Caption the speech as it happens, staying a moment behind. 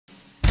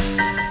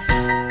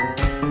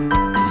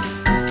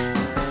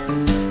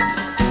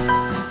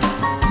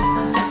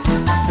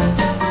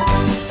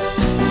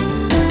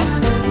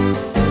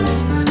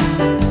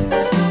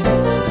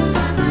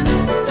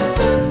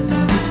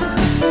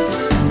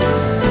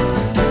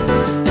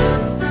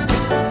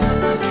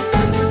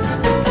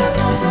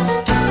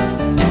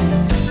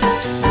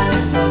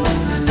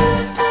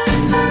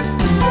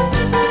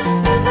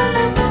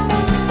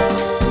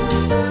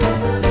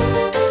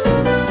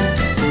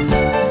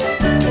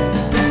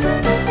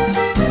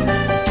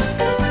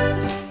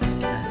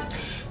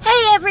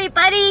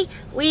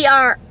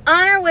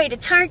way to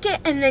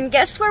Target, and then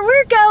guess where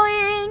we're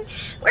going?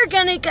 We're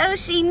gonna go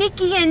see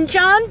Nikki and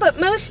John, but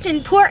most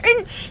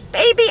important,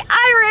 baby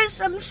Iris.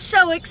 I'm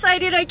so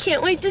excited. I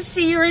can't wait to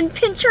see her and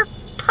pinch her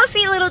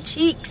puffy little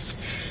cheeks.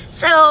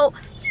 So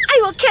I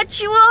will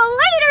catch you all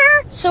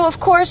later. So of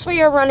course we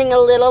are running a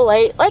little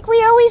late, like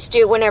we always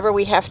do whenever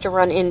we have to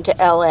run into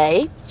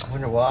LA. I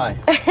wonder why.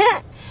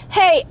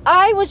 Hey,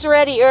 I was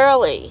ready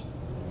early,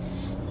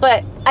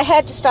 but I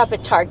had to stop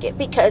at Target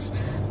because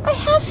I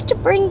have to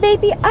bring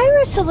baby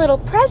Iris a little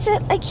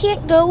present. I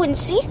can't go and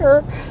see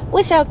her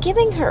without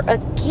giving her a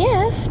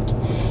gift.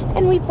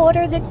 And we bought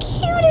her the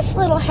cutest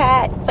little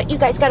hat, but you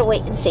guys gotta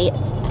wait and see it.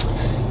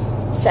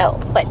 So,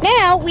 but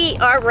now we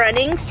are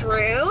running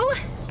through.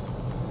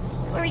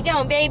 Where are we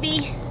going,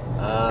 baby?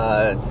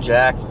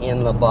 Jack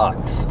in the Box.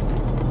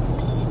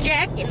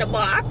 Jack in the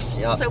Box?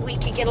 Yep. So we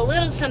could get a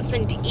little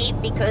something to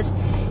eat because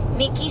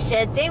Nikki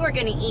said they were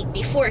gonna eat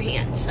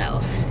beforehand,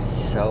 so.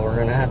 So we're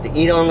gonna have to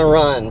eat on the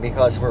run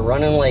because we're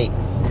running late.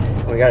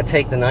 We gotta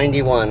take the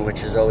 91,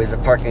 which is always a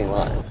parking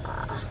lot.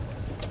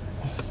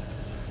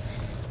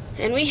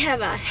 And we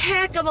have a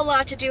heck of a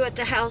lot to do at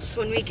the house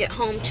when we get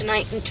home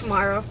tonight and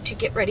tomorrow to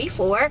get ready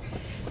for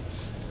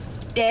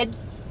dead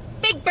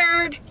Big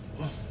Bird.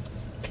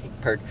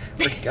 Big Bird.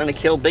 We're gonna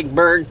kill Big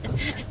Bird.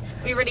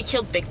 We already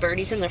killed Big Bird.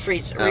 He's in the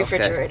Okay.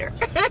 refrigerator.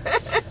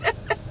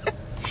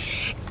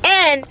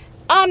 And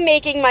I'm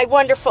making my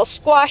wonderful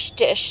squash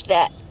dish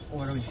that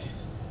What are we?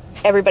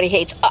 everybody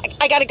hates.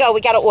 I gotta go.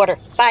 We gotta order.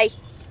 Bye.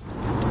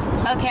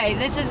 Okay,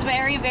 this is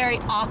very, very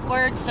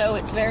awkward, so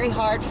it's very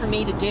hard for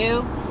me to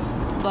do.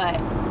 But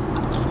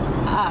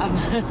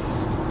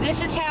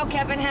this is how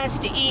Kevin has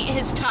to eat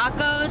his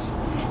tacos.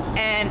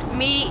 And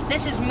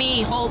this is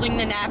me holding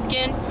the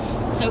napkin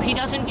so he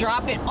doesn't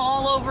drop it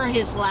all over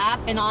his lap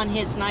and on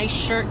his nice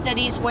shirt that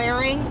he's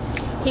wearing.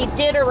 He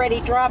did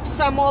already drop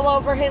some all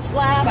over his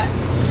lap.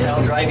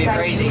 That'll drive you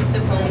crazy.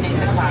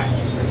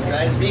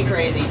 Drives me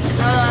crazy. Look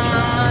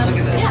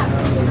at this. Yeah.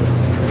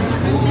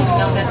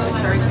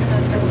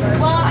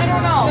 Well, I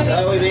don't know.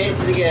 So we made it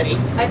to the Getty.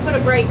 I put a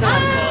brake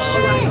on.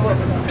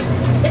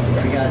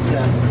 We got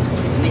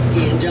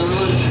Nikki and John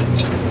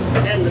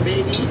and the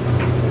baby.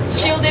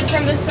 Shielded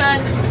from the sun.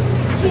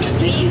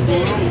 Nikki's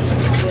mom.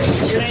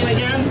 What's your name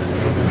again?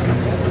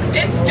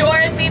 It's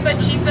Dorothy, but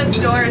she says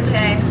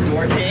Dorothy.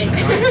 Dorthy.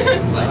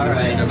 All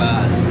right.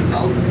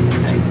 Oh,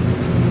 okay.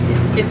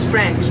 It's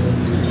French.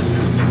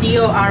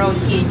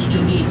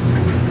 D-O-R-O-T-H-E-E.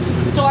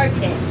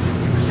 Dorothy.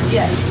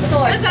 Yes.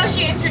 That's how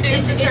she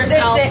introduces It's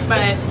herself, the same, but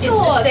it's the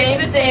same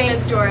it's the same thing.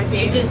 as Dorothy.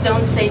 You just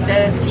don't say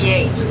the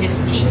T-H,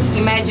 just T.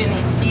 Imagine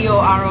it's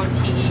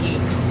D-O-R-O-T-E-E.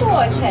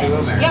 Dorothy.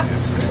 Yep.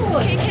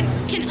 Okay,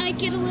 can I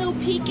get a little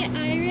peek at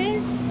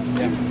Iris?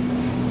 Yeah.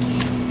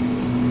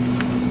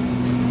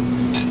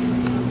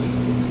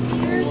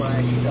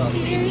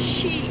 There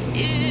she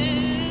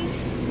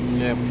is.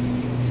 Yep.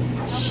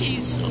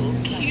 She's so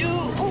cute.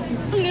 Oh,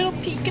 a little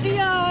peek of the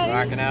eye.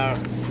 Rocking out.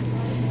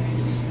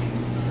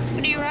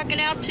 What are you rocking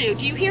out to?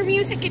 Do you hear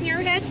music in your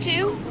head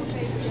too?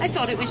 I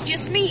thought it was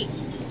just me.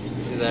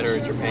 See that or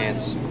it's your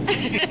pants. You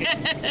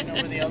know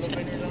where the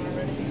elevators are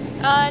already?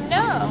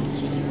 No.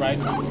 It's just right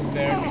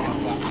there.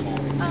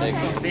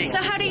 So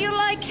how do you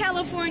like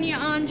California,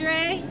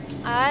 Andre?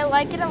 I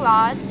like it a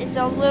lot. It's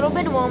a little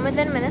bit warmer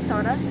than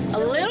Minnesota. A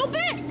little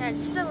bit? Yeah,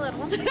 just a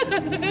little.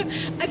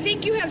 I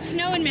think you have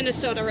snow in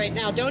Minnesota right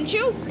now, don't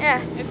you? Yeah,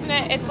 Isn't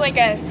it? It's like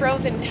a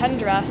frozen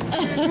tundra.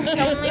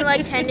 it's only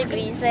like 10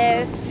 degrees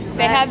there.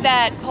 They had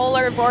that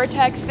polar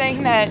vortex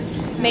thing that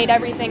made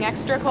everything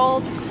extra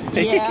cold.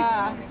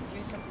 Yeah.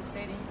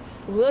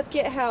 Look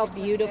at how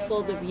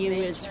beautiful the view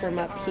is from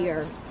up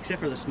here.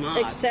 Except for the smog.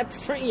 Except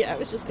for, yeah, I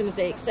was just going to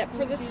say, except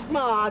for the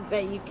smog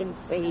that you can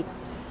see.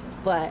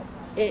 But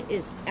it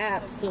is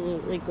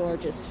absolutely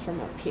gorgeous from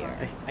up here.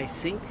 I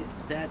think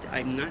that,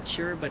 I'm not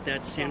sure, but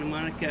that's Santa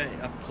Monica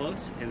up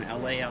close and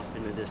LA out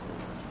in the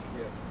distance.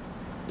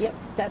 Yep,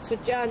 that's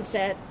what John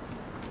said.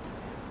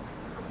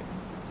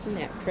 Isn't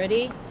that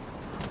pretty?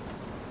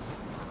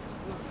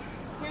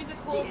 Here's a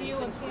cool view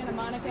of Santa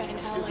Monica and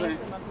LA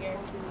from up here.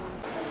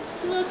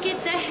 Look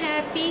at the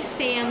happy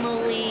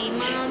family,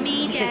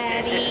 mommy,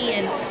 daddy,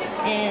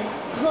 and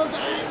hold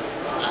on.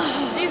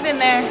 Oh, She's in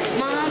there.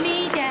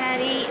 mommy,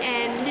 daddy,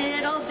 and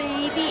little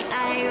baby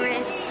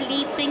Iris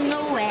sleeping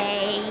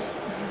away.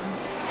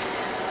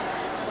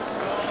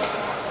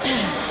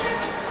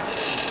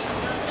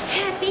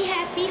 Happy,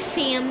 happy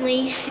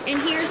family. And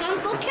here's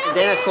Uncle Kevin.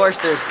 Then of course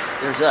there's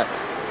us.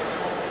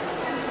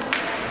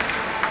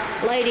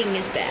 Lighting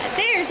is bad.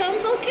 There's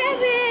Uncle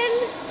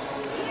Kevin.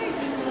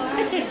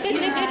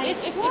 Your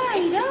eyes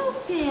wide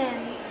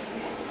open.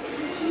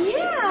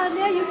 Yeah,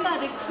 now you've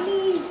got a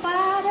clean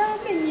bottom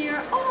and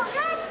you're all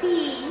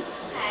happy.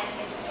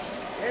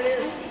 There it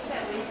is.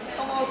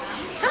 Almost.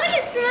 I like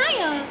a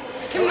smile.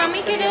 Can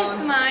Mommy get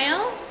a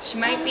smile? She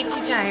might be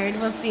too tired.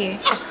 We'll see.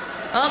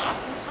 Oh.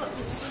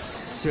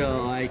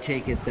 So I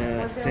take it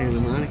that Santa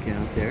Monica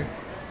out there.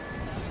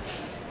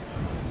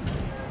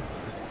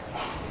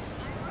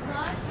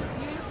 Lots of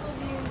beautiful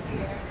views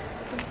here.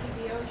 You can see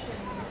the ocean.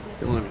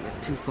 Don't want to get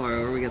not too far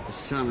over. We got the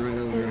sun right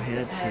over our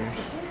heads here.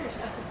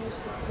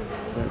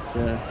 But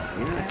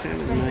yeah,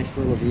 kind of a nice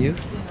little view.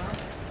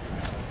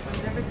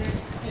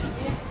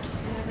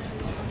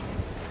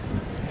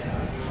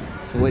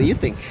 So what do you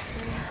think?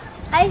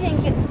 I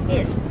think it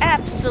is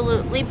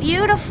absolutely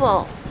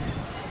beautiful.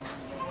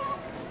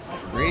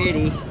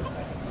 Pretty.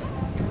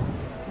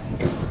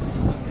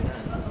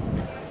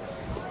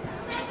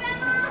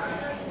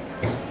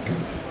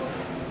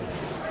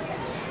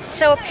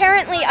 So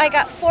apparently I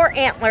got 4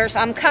 antlers.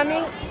 I'm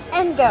coming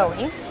and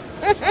going.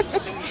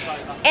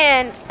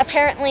 And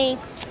apparently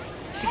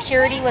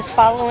security was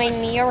following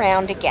me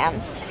around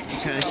again.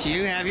 Because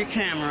you have your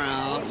camera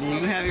out and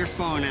you have your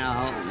phone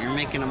out. You're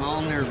making them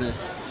all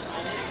nervous.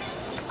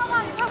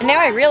 And now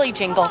I really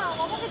jingle.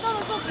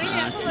 Oh,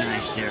 that's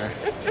nice, dear.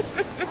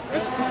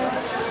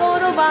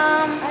 Photo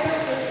bomb.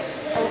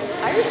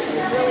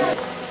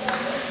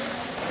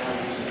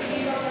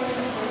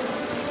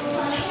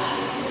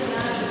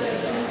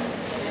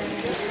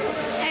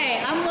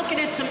 Hey, I'm looking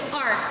at some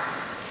art.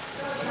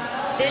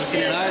 This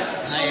is...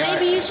 Well,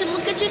 maybe you should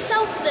look at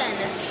yourself then.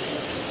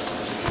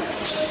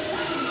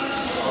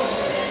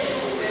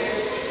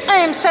 I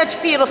am such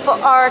beautiful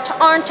art,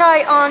 aren't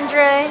I,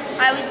 Andre?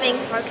 I was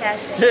being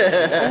sarcastic.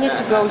 I need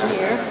to go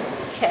here.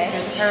 Okay.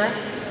 Her,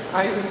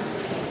 Iris.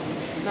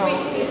 No.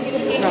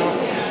 No.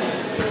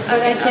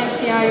 But I can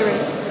see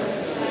Iris.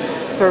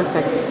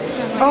 Perfect.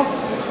 Oh.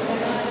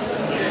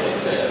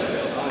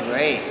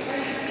 Great.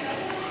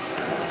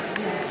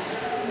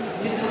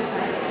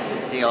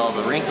 See all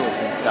the wrinkles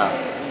and stuff.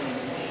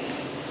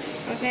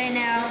 Okay,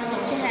 now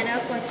lift your head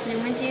up. Let's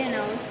zoom into your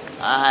nose.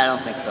 I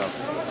don't think so.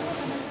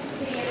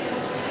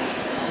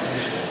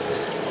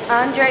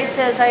 Andre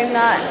says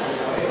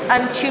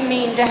I'm too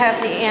mean to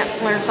have the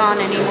antlers on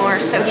anymore,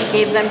 so he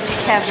gave them to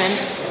Kevin.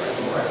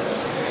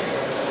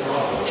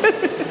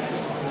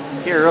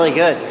 You're really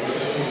good.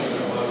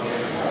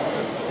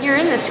 You're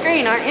in the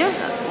screen, aren't you?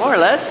 More or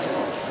less.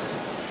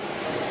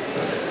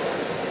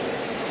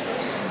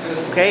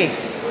 Okay.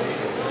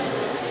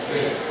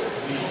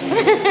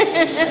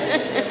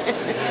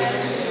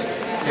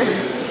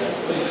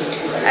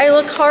 I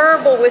look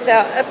horrible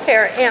without a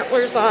pair of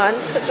antlers on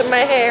because of my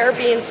hair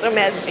being so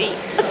messy.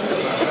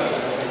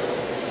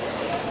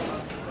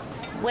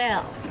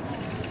 Well,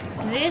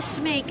 this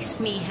makes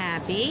me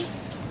happy.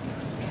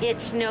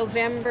 It's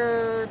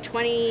November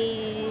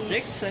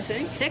 26th, I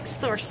think.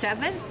 6th or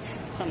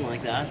 7th? Something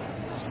like that.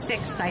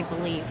 6th, I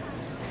believe.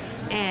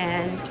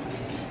 And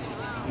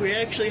We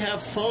actually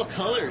have fall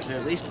colors,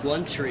 at least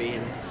one tree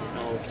in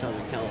all of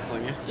Southern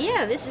California.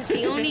 yeah, this is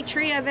the only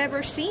tree I've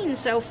ever seen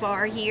so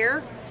far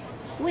here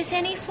with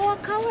any fall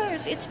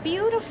colors. It's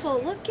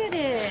beautiful. Look at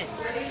it.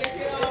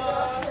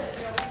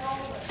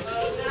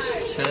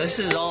 So this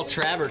is all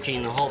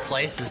travertine. The whole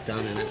place is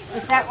done in it.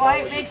 Is that why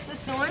it makes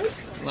this noise?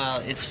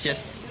 Well, it's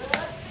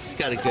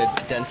got a good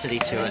density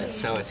to it,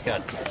 so it's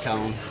got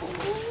tone.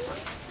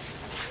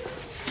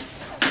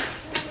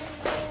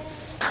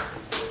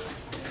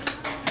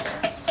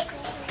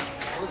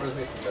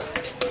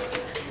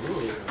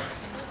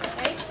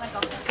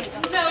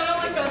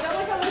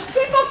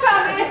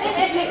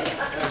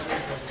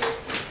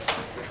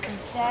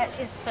 That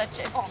is such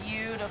a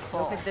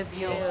beautiful Look at the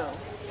view.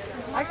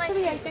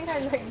 Actually, I think I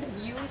like the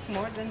views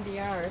more than the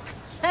art.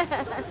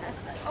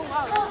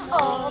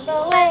 all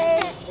the way.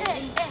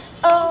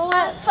 Oh,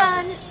 what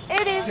fun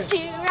it is to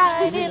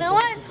ride in a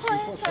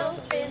one-horse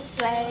open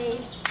sleigh.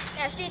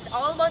 Yeah, see, it's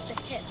all about the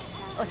hips.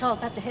 Oh, it's all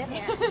about the hips.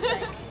 Yeah,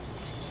 it's like,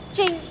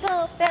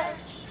 Jingle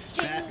bells,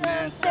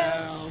 Batman's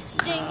bells,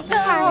 jingle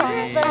all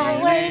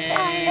the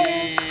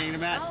way. the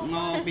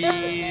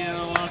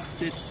Batmobile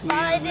lost its wheel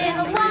ride in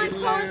a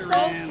one-horse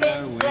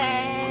open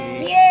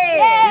sleigh. Yay!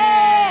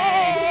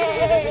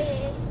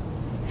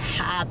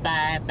 Ha,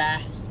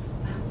 bye.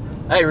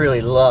 I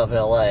really love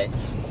LA.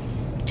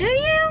 Do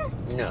you?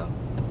 No.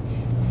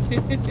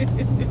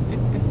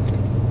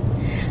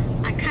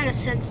 I kind of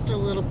sensed a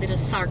little bit of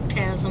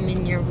sarcasm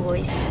in your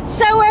voice.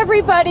 So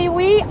everybody,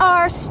 we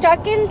are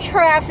stuck in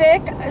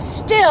traffic,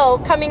 still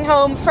coming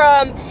home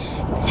from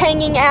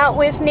hanging out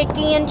with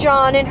Nikki and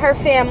John and her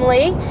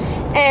family.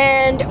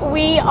 And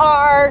we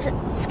are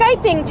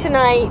Skyping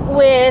tonight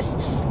with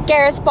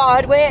Gareth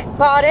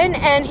Bodden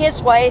and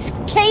his wife,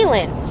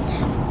 Kaylin.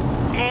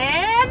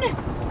 And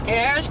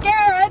here's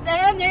Gareth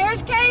and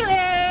there's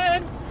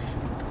Kaylin.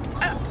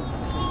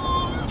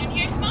 And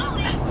here's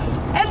Molly.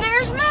 And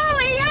there's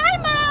Molly. Hi,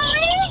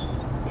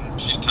 Molly.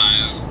 She's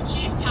tired.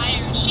 She's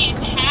tired. She's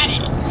had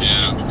it.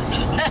 Yeah.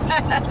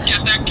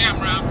 Get that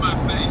camera out of my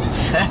face.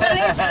 Well,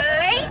 it's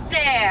late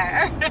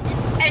there.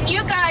 And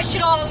you guys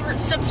should all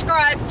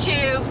subscribe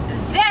to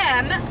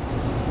them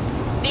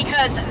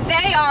because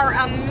they are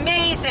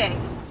amazing.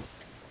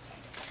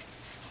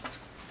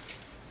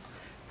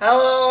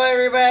 Hello,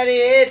 everybody.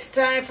 It's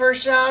time for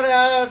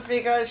shout-outs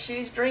because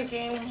she's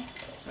drinking.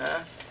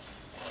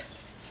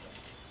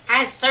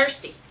 I was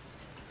thirsty.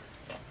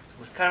 It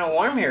was kind of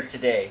warm here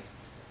today.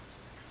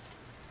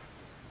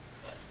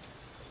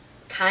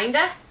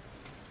 Kinda?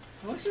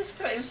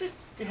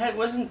 It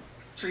wasn't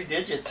 3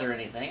 digits or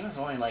anything. It was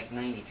only like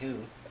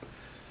 92.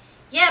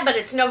 Yeah, but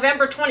it's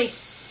November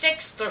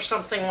 26th or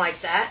something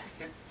like that. It's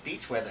good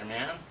beach weather,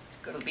 man. Let's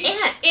go to the beach.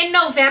 Yeah, in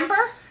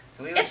November?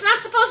 It's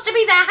not supposed to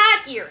be that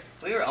hot here.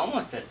 We were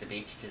almost at the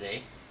beach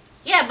today.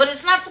 Yeah, but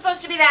it's not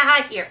supposed to be that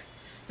hot here.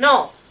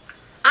 No.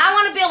 I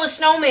want to build a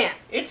snowman.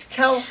 It's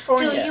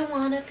California. Do you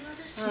want to build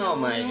a snowman? Oh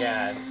my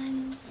God.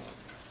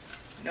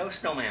 No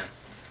snowman.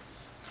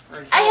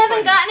 I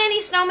haven't gotten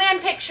any snowman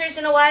pictures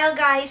in a while,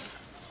 guys.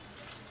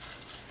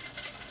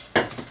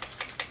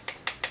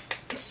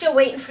 I'm still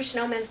waiting for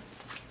snowmen.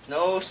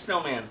 No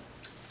snowman.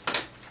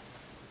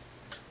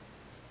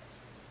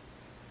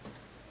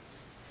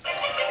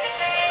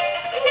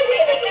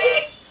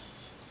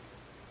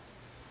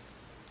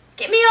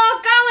 Get me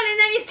all going and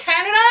then you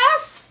turn it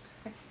off?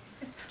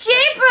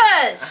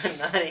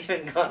 Jeepers! I'm not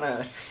even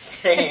gonna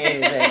say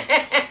anything.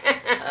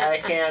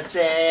 I can't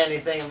say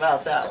anything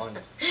about that one.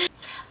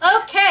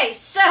 Okay,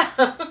 so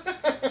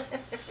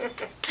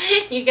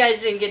you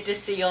guys didn't get to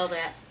see all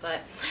that,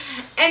 but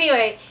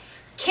anyway,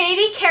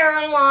 Katie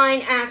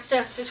Caroline asked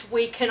us if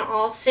we can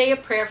all say a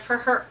prayer for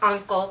her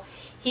uncle.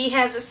 He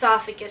has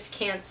esophagus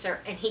cancer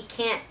and he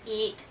can't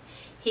eat.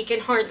 He can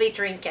hardly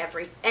drink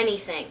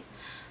anything.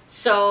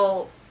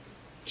 So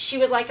she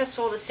would like us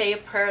all to say a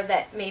prayer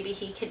that maybe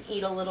he can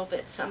eat a little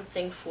bit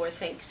something for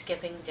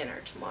Thanksgiving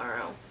dinner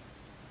tomorrow.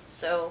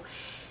 So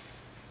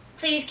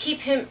please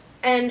keep him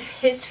and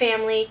his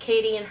family,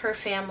 Katie and her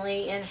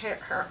family, and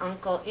her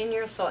uncle in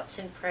your thoughts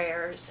and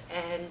prayers,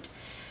 and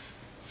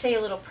say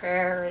a little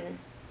prayer, and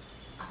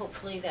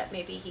hopefully that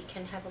maybe he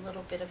can have a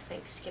little bit of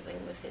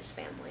Thanksgiving with his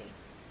family.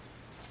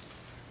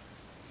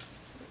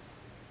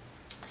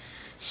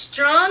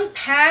 Strong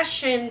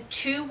Passion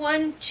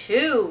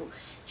 212.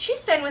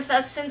 She's been with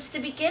us since the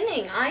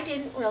beginning. I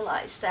didn't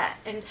realize that.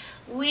 And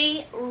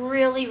we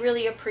really,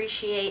 really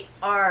appreciate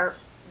our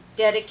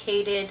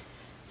dedicated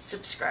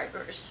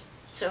subscribers.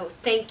 So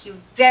thank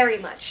you very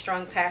much,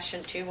 Strong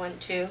Passion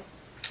 212.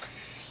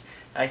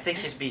 I think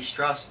she'd be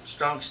strong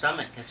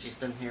stomach if she's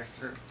been here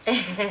through.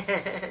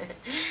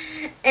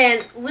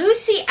 And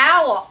Lucy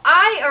Owl,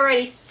 I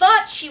already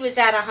thought she was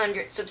at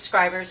 100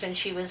 subscribers and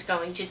she was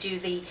going to do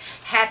the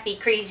happy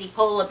crazy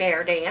polar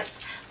bear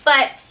dance,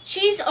 but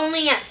she's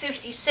only at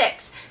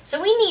 56.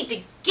 So we need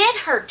to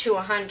get her to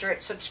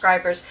 100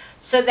 subscribers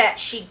so that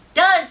she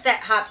does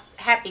that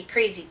happy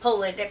crazy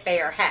polar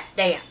bear hat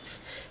dance.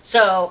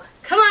 So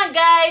come on,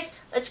 guys,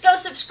 let's go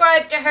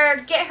subscribe to her,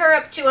 get her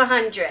up to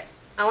 100.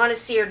 I want to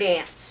see her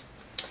dance.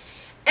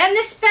 And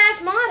the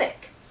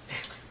Spasmodic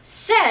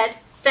said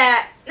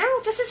that,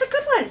 no, this is a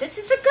good one. This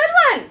is a good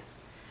one.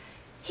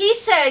 He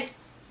said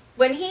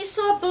when he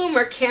saw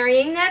Boomer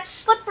carrying that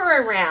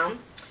slipper around,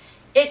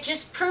 it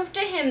just proved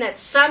to him that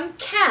some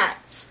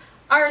cats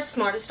are as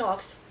smart as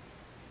dogs.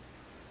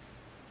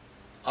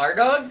 Our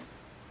dog?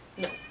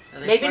 No.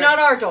 Maybe not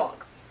our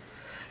dog.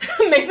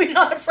 Maybe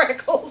not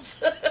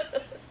Freckles.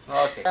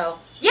 Okay. So,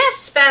 yes,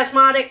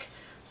 Spasmodic.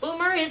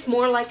 Boomer is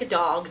more like a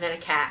dog than a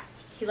cat.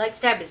 He likes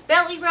to have his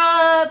belly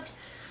rubbed,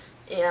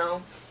 you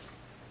know.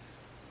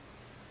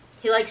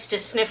 He likes to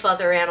sniff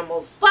other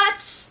animals'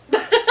 butts.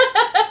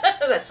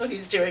 That's what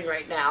he's doing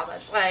right now.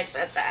 That's why I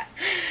said that.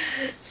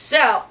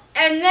 So,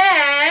 and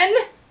then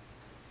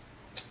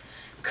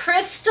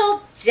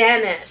Crystal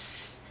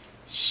Dennis.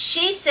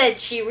 She said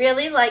she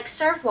really likes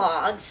our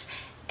vlogs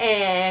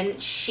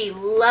and she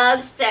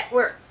loves that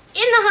we're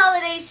in the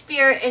holiday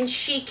spirit and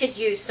she could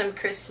use some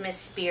Christmas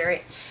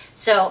spirit.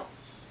 So,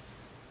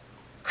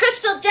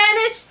 Crystal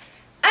Dennis,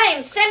 I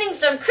am sending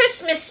some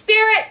Christmas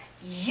spirit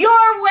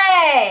your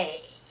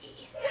way.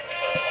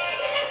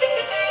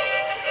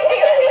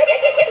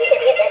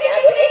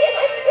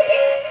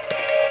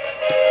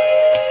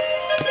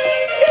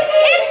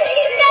 It's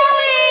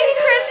snowing,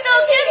 Crystal,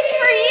 just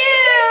for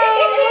you.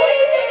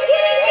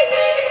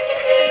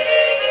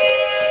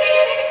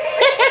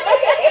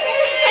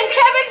 And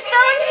Kevin's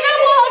throwing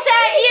snowballs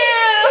at you.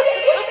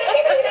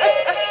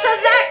 So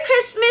that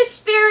Christmas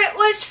spirit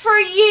was for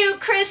you,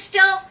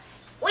 Crystal.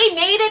 We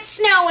made it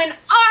snow in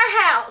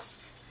our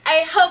house.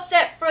 I hope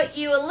that brought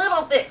you a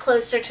little bit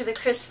closer to the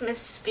Christmas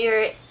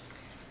spirit.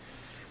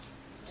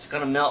 It's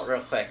gonna melt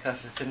real quick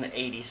because it's in the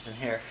 80s in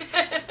here.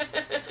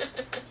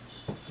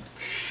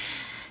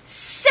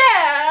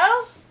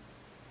 So,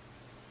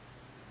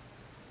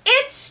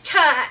 it's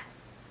time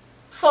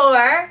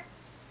for...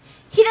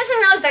 He doesn't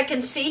realize I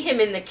can see him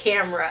in the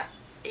camera,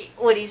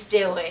 what he's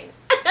doing.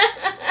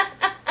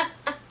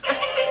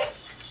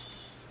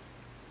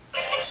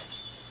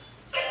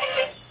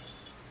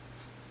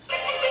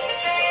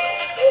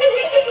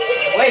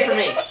 Away from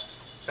me.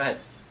 Go ahead.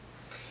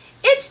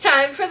 It's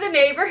time for the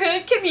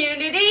neighborhood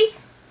community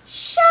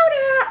shout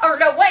out. Or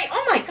no, wait.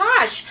 Oh my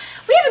gosh.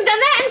 We haven't done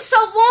that in so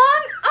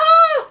long.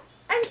 Oh,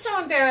 I'm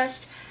so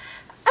embarrassed.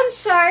 I'm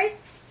sorry.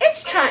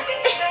 It's time.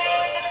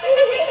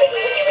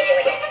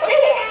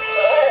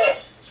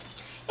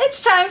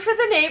 It's time for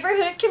the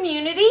neighborhood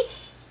community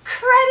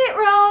credit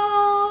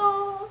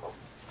roll.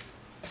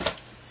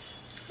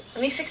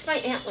 Let me fix my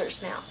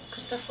antlers now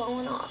because they're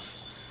falling off.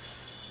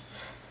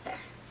 There.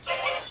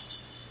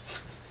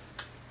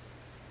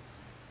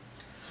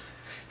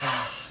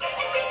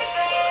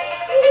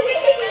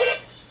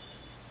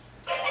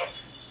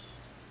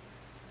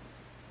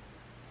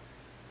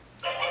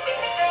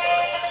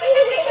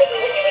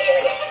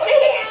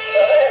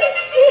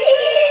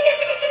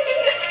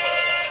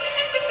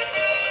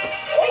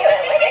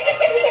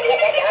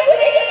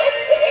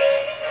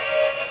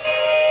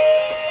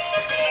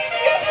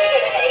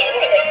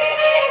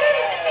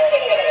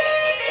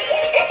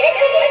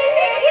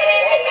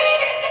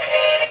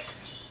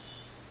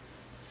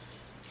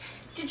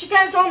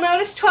 guys all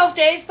noticed 12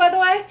 days, by the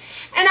way?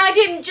 And I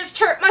didn't just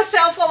hurt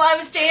myself while I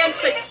was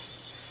dancing.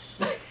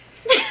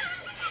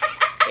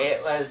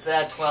 It was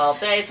the 12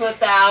 days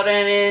without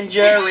an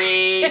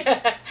injury. And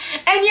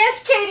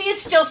yes, Katie,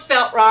 it's still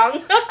spelt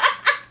wrong.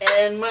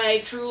 And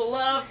my true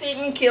love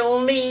didn't kill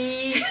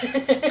me.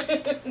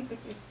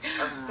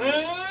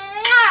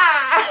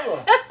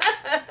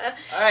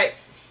 Alright.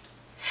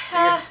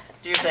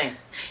 Do your thing.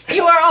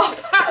 You are all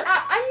part...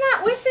 I'm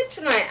not with it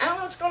tonight. I don't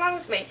know what's going on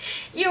with me.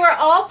 You are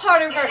all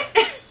part of our...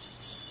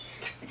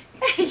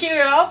 You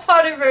are all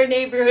part of our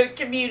neighborhood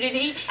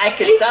community. I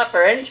can stop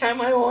her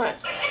anytime I want.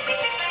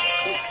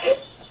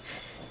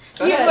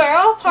 You are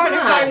all part of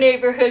our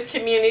neighborhood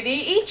community,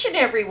 each and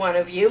every one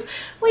of you.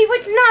 We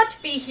would not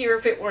be here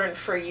if it weren't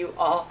for you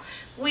all.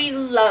 We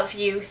love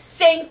you.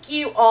 Thank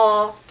you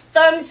all.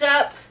 Thumbs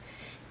up.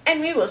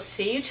 And we will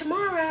see you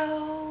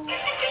tomorrow.